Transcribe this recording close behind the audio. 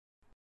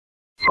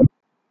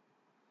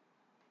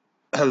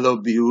Hello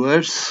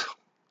viewers,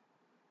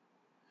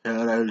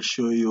 here I will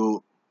show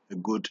you a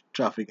good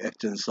traffic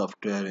exchange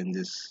software in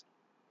this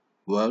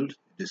world.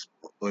 This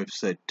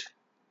website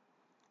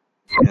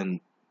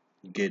can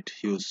get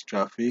huge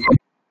traffic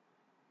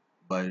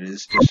by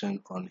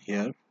registration on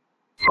here.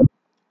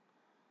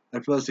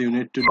 At first you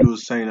need to do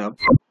sign up,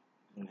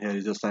 and here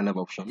is the sign up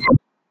option. You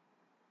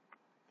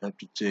have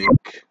to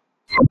check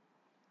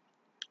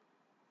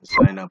the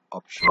sign up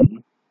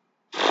option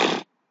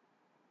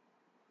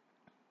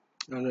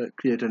and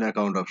create an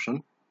account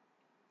option.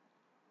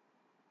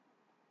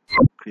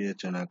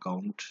 Create an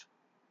account.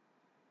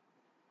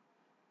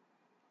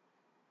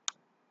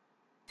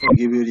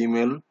 Give your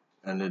email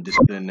and a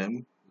display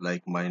name,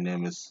 like my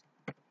name is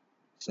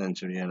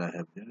Century and I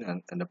have here,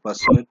 and a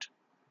password,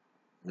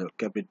 the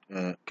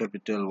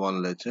capital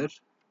one letter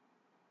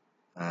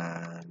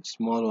and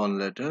small one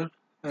letter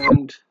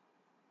and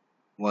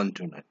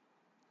 129.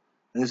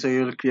 And so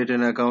you'll create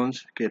an account,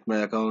 create my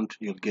account,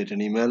 you'll get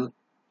an email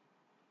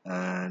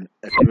and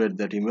activate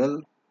that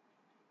email.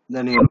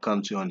 Then you will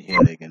come to on here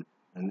again,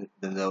 and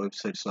then the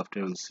website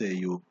software will say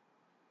you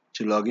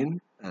to log in,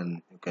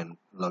 and you can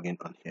log in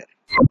on here.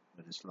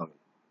 That is login.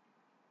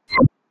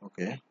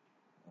 Okay,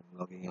 I'm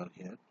logging on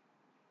here.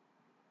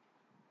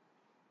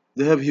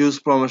 They have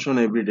huge promotion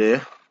every day.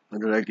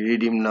 Like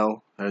redeem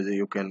now, as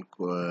you can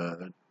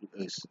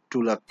is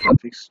 2 lakh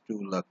traffics,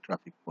 2 lakh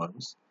traffic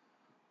points.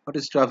 What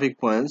is traffic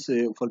points?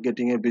 For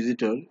getting a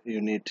visitor,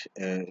 you need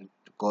to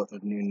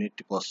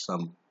cost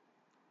some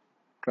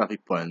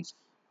traffic points.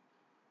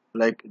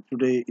 Like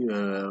today,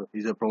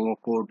 is a promo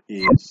code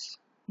is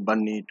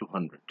Bunny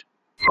 200,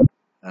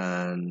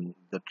 and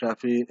the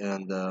traffic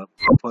and the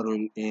offer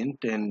will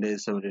end 10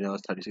 days, 17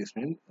 hours, 36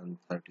 minutes, and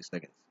 30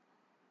 seconds.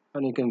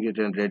 And you can get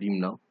a redeem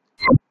now.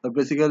 But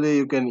basically,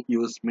 you can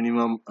use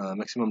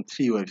maximum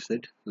 3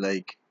 websites,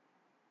 like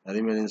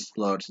remaining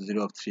slots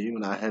 0 of 3.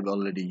 When I have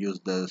already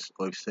used those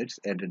websites,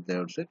 added the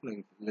website.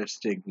 Like, let's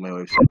take my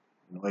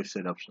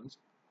website options.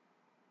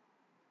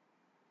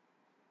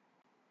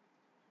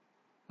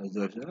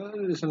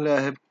 Recently I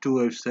have 2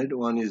 websites.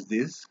 One is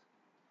this,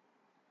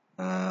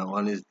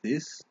 one is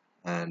this,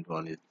 and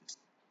one is this.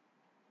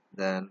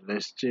 Then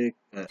let's check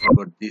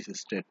about these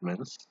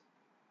statements.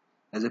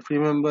 As a free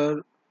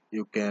member,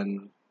 you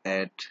can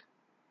add.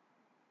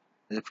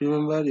 As a free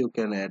member, you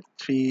can add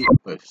 3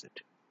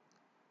 websites.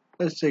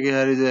 Let's check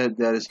here.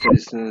 There is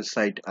traditional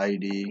site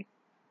ID,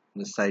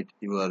 the site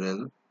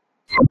URL,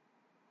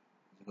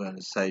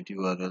 site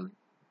URL,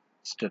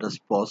 status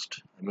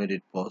post. I made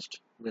it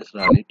post. Let's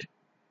run it.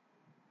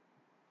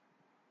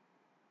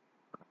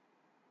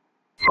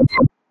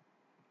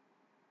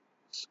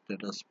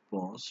 Status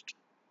post.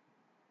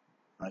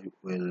 I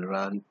will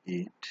run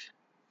it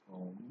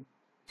from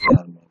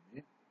here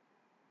maybe.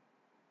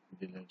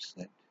 Delete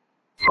site.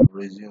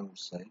 Resume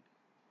site.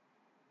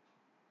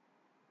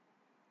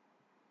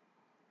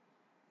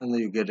 And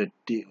then you get a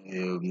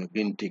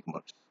green tick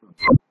marks.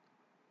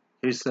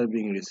 Hits are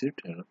being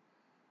received,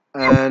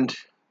 and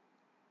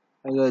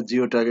the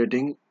geo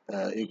targeting,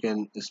 you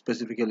can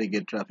specifically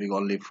get traffic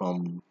only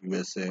from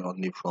USA,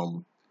 only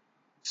from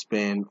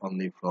Spain,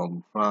 only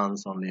from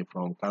France, only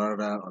from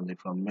Canada, only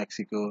from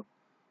Mexico,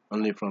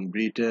 only from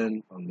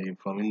Britain, only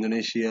from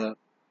Indonesia,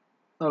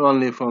 or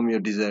only from your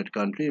desired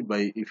country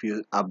by if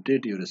you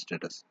update your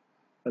status.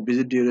 A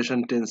visit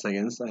duration 10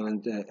 seconds.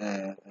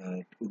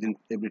 Within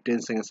every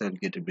 10 seconds I'll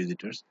get a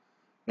visitors.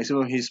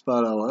 Maximum hits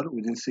per hour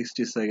within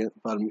 60 seconds.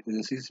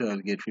 Within 60 I'll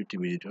get 50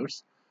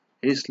 visitors.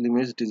 Hits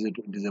limits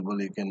disable.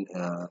 You can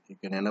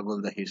enable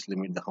the hits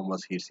limit, the how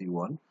much hits you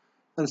want.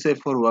 And safe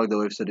for work. The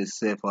website is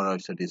safe, or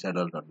website is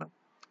adult or not.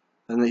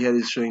 And here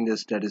is showing the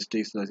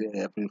statistics. Like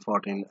April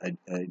 14, I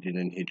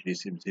didn't hit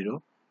receive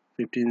 0,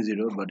 15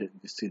 0, but you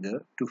see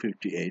the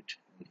 258.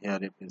 And here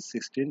April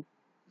 16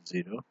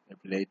 0,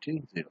 April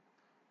 18 0.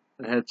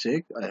 And here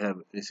check, I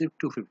have received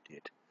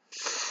 258.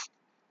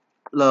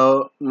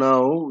 Now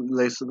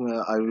let's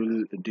I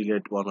will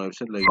delete one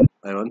website. Like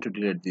I want to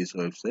delete this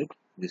website.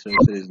 This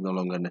website is no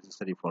longer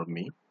necessary for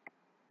me.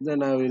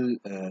 Then I will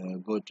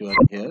go to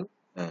here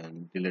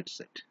and delete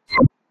site.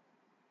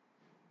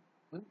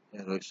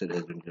 Here website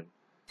has been deleted.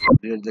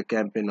 Delete the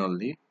campaign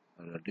only.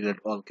 Delete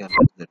all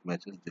campaigns that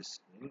matches this.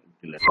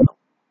 Delete now.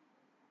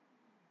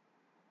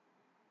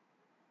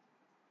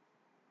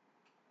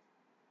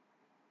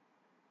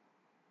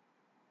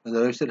 And the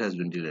website has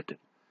been deleted.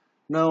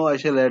 Now I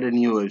shall add a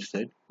new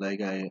website.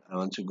 Like I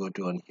want to go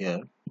to on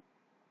here.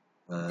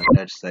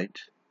 Add site.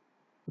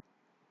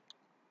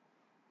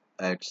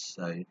 Add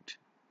site.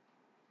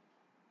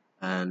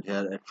 And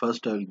here at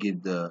first I will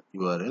give the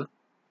URL.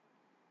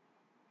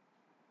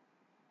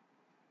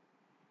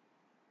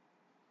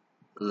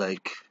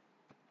 Like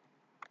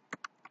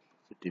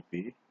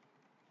http://.xyz.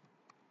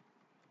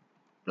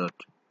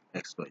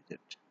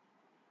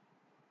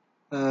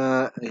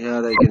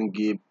 Here I can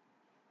give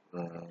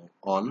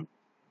on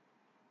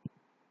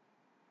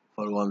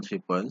for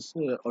 1-3 points.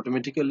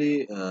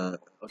 Automatically here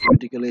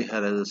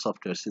as a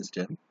software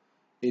system,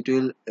 it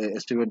will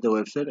estimate the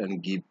website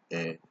and give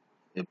a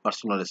a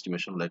personal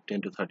estimation like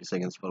 10 to 30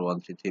 seconds for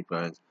 133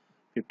 points,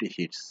 50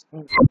 hits.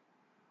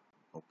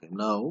 Okay,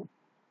 now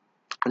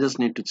I just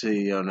need to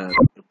say on a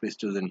page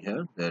chosen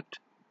here that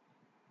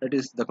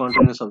is the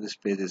containers of this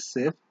page is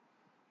safe,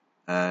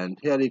 and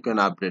here you can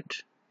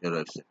update your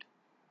website,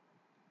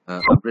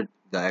 update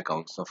the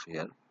accounts of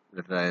here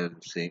that I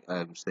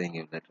am saying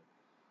in that.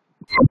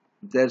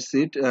 That's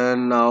it,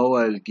 and now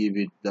I'll give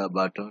it the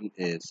button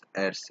is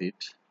add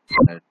it,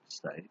 add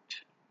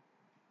site.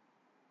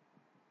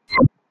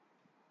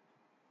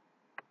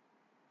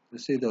 You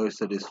see the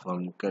website is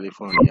from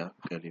California.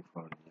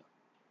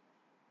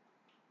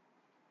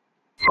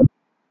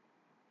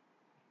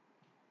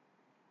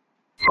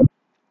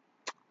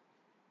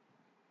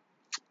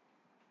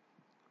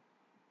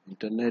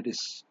 Internet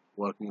is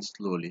working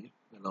slowly.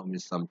 Allow me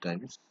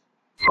sometimes.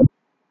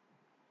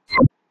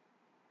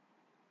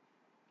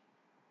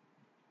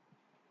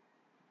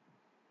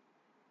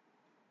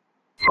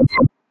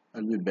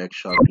 I'll be back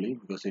shortly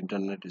because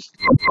internet is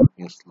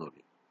working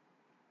slowly.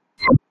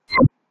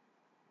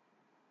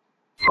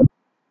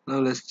 Now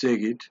let's check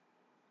it.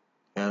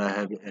 Here I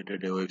have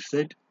added a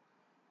website,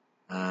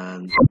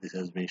 and this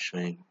has been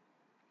showing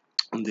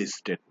this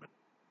statement.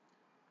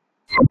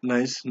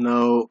 Nice.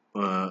 Now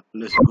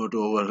let's go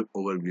to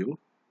overview.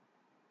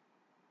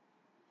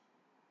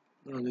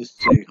 Now let's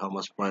check how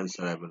much points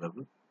are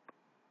available.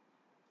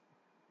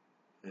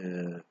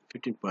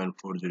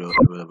 15.40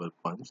 available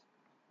points.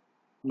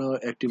 Now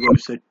active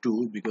website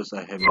 2 because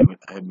I have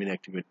been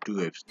activated 2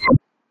 websites.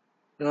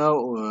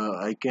 Now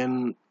I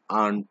can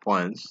earn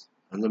points,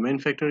 and the main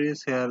factor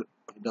is here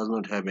it does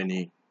not have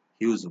any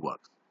huge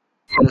works.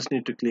 I just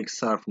need to click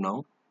surf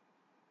now,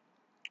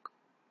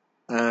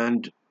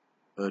 and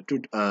when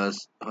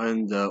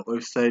the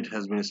website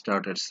has been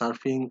started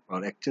surfing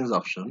or exchange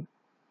option,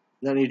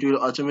 then it will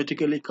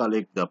automatically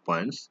collect the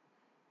points.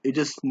 You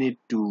just need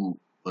to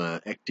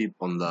active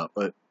on the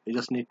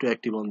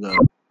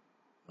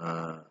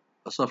uh,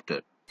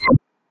 software,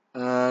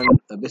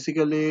 and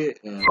basically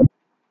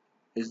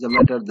it's the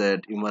matter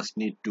that you must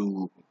need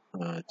to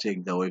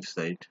check the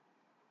website.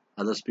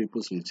 Others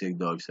people will check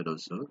the website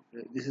also.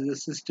 This is a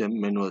system,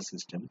 manual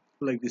system.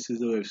 Like this is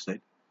the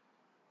website.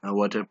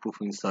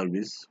 Waterproofing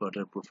service.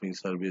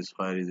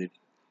 Where is it?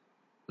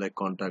 Like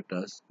contact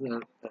us.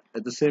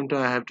 At the same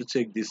time, I have to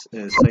check this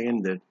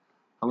second that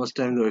how much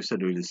time the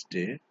website will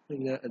stay.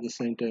 And at the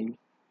same time,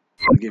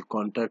 I'll give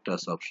contact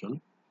us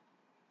option,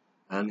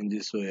 and in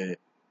this way,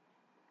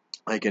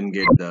 I can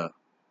get the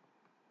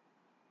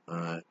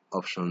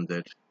option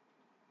that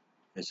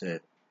I say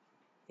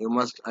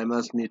I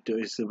must need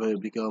to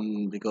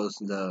become because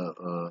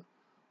the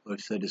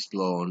website is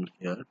slow on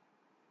here.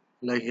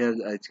 Like here,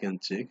 I can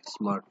check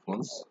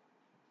smartphones.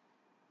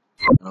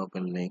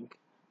 Open link.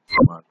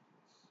 Smart.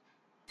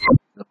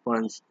 The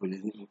points will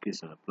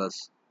increase on a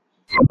plus.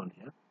 Click on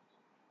here.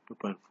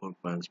 2.4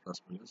 points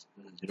plus minus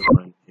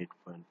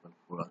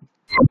 0.8.14.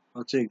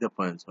 Now check the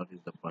points. What is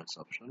the points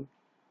option?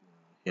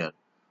 Here,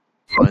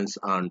 points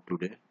earned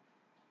today.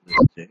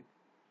 Let's check.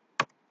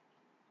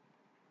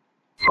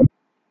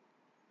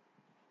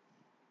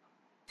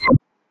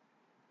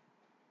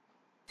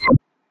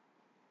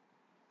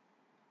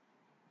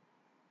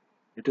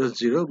 It was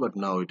 0, but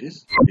now it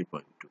is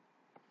 3.2.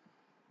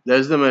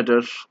 That's the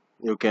matter.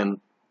 You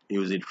can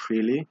use it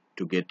freely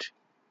to get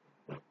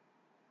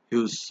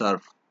huge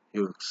surf,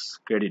 huge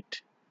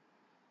credit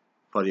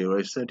for your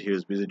website,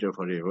 huge visitor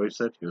for your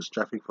website, huge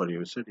traffic for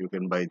your website. You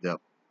can buy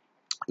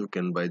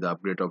the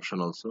upgrade option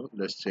also.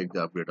 Let's check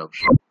the upgrade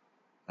option,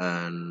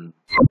 and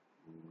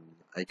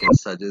I can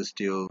suggest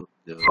you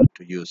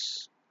to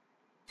use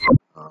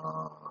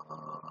uh,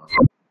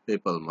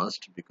 PayPal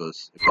must,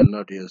 because you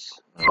cannot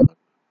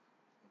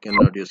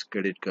use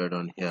credit card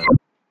on here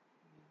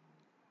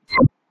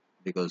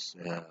because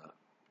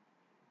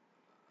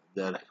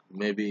there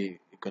maybe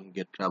you can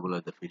get trouble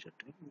at the future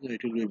time.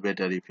 It will be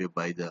better if you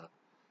buy the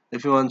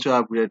if you want to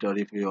upgrade or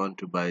if you want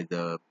to buy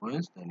the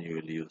points, then you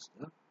will use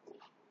the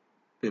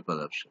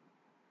PayPal option.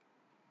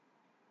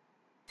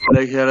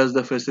 Like here is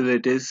the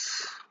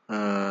facilities.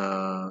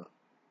 What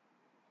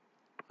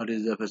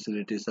is the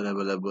facilities are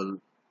available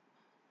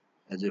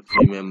as a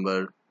free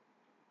member?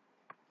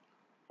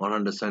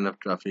 100 sign up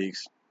traffic,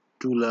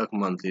 2 lakh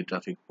monthly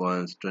traffic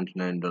points,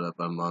 $29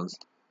 per month,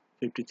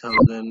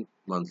 50,000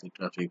 monthly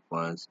traffic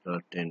points,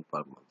 $10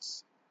 per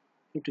month.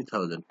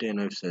 50,000, 10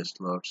 website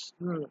slots,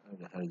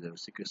 has a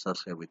secure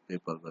subscribe with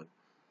PayPal. But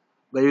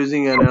by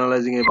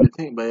analyzing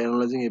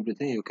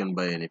everything, you can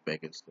buy any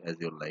package as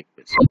you like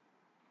best.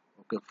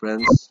 Okay,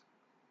 friends,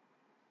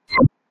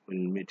 we'll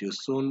meet you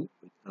soon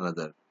with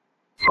another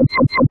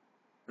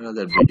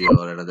video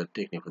or another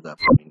technique for the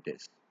upcoming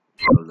days.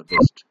 All the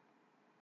best.